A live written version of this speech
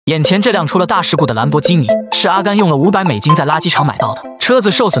眼前这辆出了大事故的兰博基尼，是阿甘用了$500在垃圾场买到的。车子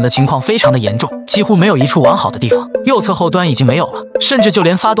受损的情况非常的严重，几乎没有一处完好的地方，右侧后端已经没有了，甚至就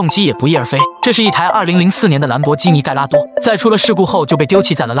连发动机也不翼而飞。这是一台2004年的兰博基尼盖拉多，在出了事故后就被丢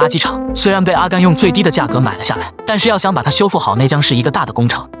弃在了垃圾场。虽然被阿甘用最低的价格买了下来，但是要想把它修复好，那将是一个大的工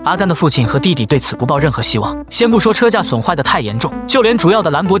程。阿甘的父亲和弟弟对此不抱任何希望。先不说车架损坏的太严重，就连主要的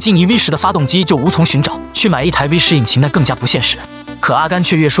兰博基尼 V10的发动机就无从寻找，去买一台 V10引擎那更加不现实。可阿甘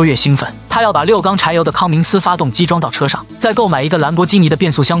却越说越兴奋，他要把6缸柴油的康明斯发动机装到车上，再购买一个兰博基尼的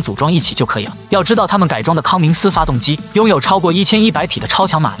变速箱组装一起就可以了。要知道他们改装的康明斯发动机拥有超过1100匹的超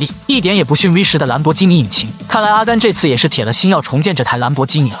强马力，一点也不逊 V10的兰博基尼引擎。看来阿甘这次也是铁了心要重建这台兰博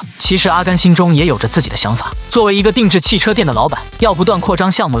基尼了。其实阿甘心中也有着自己的想法，作为一个定制汽车店的老板，要不断扩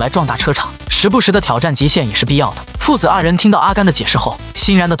张项目来壮大车厂，时不时的挑战极限也是必要的。父子二人听到阿甘的解释后，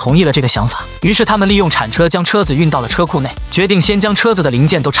欣然的同意了这个想法。于是他们利用铲车将车子运到了车库内，决定先将车子的零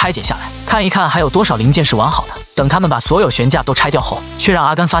件都拆解下来，看一看还有多少零件是完好的。等他们把所有悬架都拆掉后，却让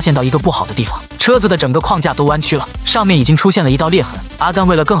阿甘发现到一个不好的地方，车子的整个框架都弯曲了，上面已经出现了一道裂痕。阿甘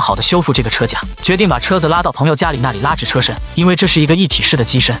为了更好的修复这个车架，决定把车子拉到朋友家里那里拉直车身，因为这是一个一体式的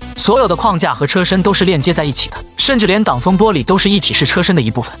机身，所有的框架和车身都是链接在一起的，甚至连挡风玻璃都是一体式车身的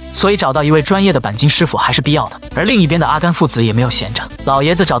一部分，所以找到一位专业的钣金师傅还是必要的。而另一边的阿甘父子也没有闲着，老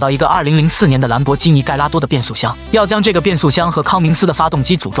爷子找到一个2004年的兰博基尼盖拉多的变速箱，要将这个变速箱和康明斯的发动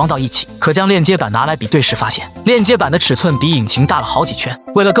机组装到一起。可将链接板拿来比对时发现，链接板的尺寸比引擎大了好几圈。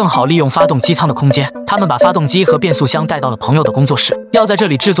为了更好利用发动机舱的空间，他们把发动机和变速箱带到了朋友的工作室，要在这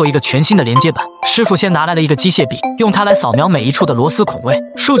里制作一个全新的连接板。师傅先拿来了一个机械臂，用它来扫描每一处的螺丝孔位，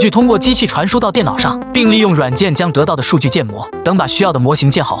数据通过机器传输到电脑上，并利用软件将得到的数据建模。等把需要的模型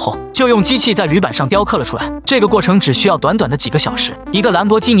建好后，就用机器在铝板上雕刻了出来。这个过程只需要短短的几个小时，一个兰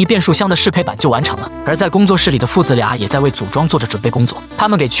博基尼变速箱的适配板就完成了。而在工作室里的父子俩也在为组装做着准备工作。他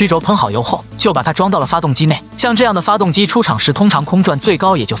们给曲轴喷好油后，就把它装到了发动机内。像这样的发动机出厂时通常空转最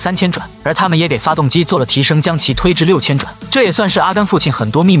高也就3000转，而他们也给发动机做了提升，将其推至6000转。这也算是阿甘父亲很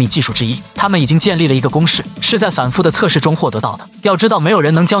多秘密技术之一。他们已经建立了一个公式，是在反复的测试中获得到的。要知道，没有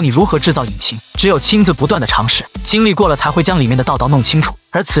人能教你如何制造引擎，只有亲自不断的尝试，经历过了才会将里面的道道弄清楚。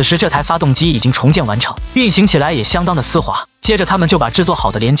而此时这台发动机已经重建完成，运行起来也相当的丝滑。接着他们就把制作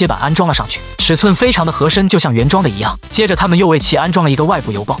好的连接板安装了上去，尺寸非常的合身，就像原装的一样。接着他们又为其安装了一个外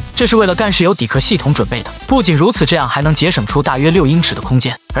部油泵，这是为了干式油底壳系统准备的。不仅如此，这样还能节省出大约6英尺的空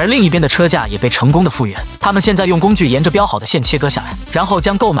间。而另一边的车架也被成功的复原，他们现在用工具沿着标好的线切割下来，然后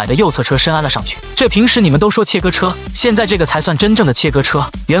将购买的右侧车身安了上去。这平时你们都说切割车，现在这个才算真正的切割车。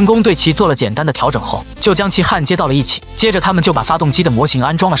员工对其做了简单的调整后，就将其焊接到了一起。接着他们就把发动机的模型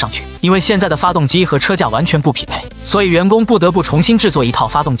安装了上去，因为现在的发动机和车架完全不匹配，所以员工不得不重新制作一套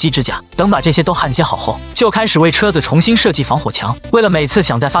发动机支架。等把这些都焊接好后，就开始为车子重新设计防火墙。为了每次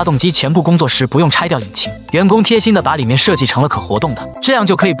想在发动机前部工作时不用拆掉引擎，员工贴心的把里面设计成了可活动的，这样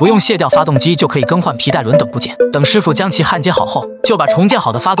就可以不用卸掉发动机，就可以更换皮带轮等部件。等师傅将其焊接好后，就把重建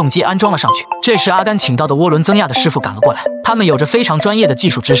好的发动机安装了上去。这时阿甘请到的涡轮增压的师傅赶了过来，他们有着非常专业的技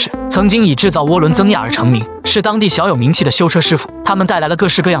术知识，曾经以制造涡轮增压而成名，是当地小有名气的修车师傅。他们带来了各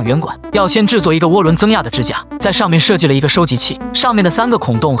式各样圆管，要先制作一个涡轮增压的支架，在上面设计了一个收集器，上面的3个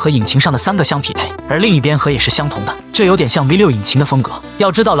孔洞和引擎上的3个相匹配，而另一边和也是相同的，这有点像 V6 引擎的风格。要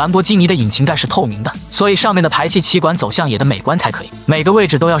知道兰博基尼的引擎盖是透明的，所以上面的排气气管走向也得美观才可以，每个位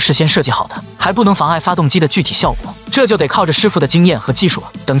置都要事先设计好的，还不能妨碍发动机的具体效果，这就得靠着师傅的经验和技术了。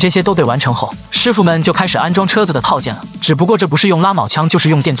等这些都被完成后，师傅们就开始安装车子的套件了，只不过这不是用拉铆枪就是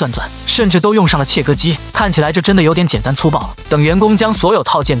用电钻钻，甚至都用上了切割机，看起来这真的有点简单粗暴了。等员工将所有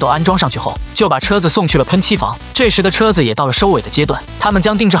套件都安装上去后，就把车子送去了喷漆房。这时的车子也到了收尾的阶段，他们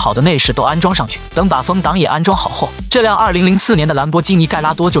将定制好的内饰都安装上去，等把风挡也安装好后，这辆2004年的兰博基尼盖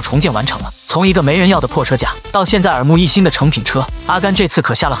拉多就重建完成了。从一个没人要的破车架到现在耳目一新的成品车，阿甘这次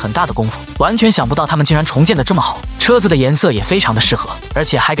可下了很大的功夫，完全想不到他们竟然重建的这么好。车子的颜色也非常的适合，而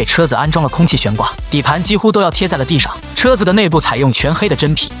且还给车子安装了空气悬挂，底盘几乎都要贴在了地上。车子的内部采用全黑的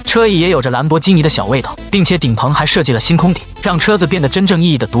真皮，车椅也有着兰博基尼的小味道，并且顶棚还设计了星空顶，让车子变得真正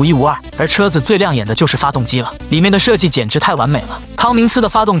意义的独一无二。而车子最亮眼的就是发动机了，里面的设计简直太完美了。康明斯的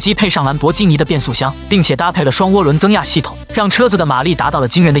发动机配上兰博基尼的变速箱，并且搭配了双涡轮增压系统，让车子的马力达到了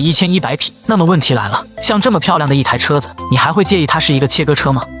惊人的1100匹。那么问题来了，像这么漂亮的一台车子，你还会介意它是一个切割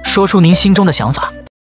车吗？说出您心中的想法。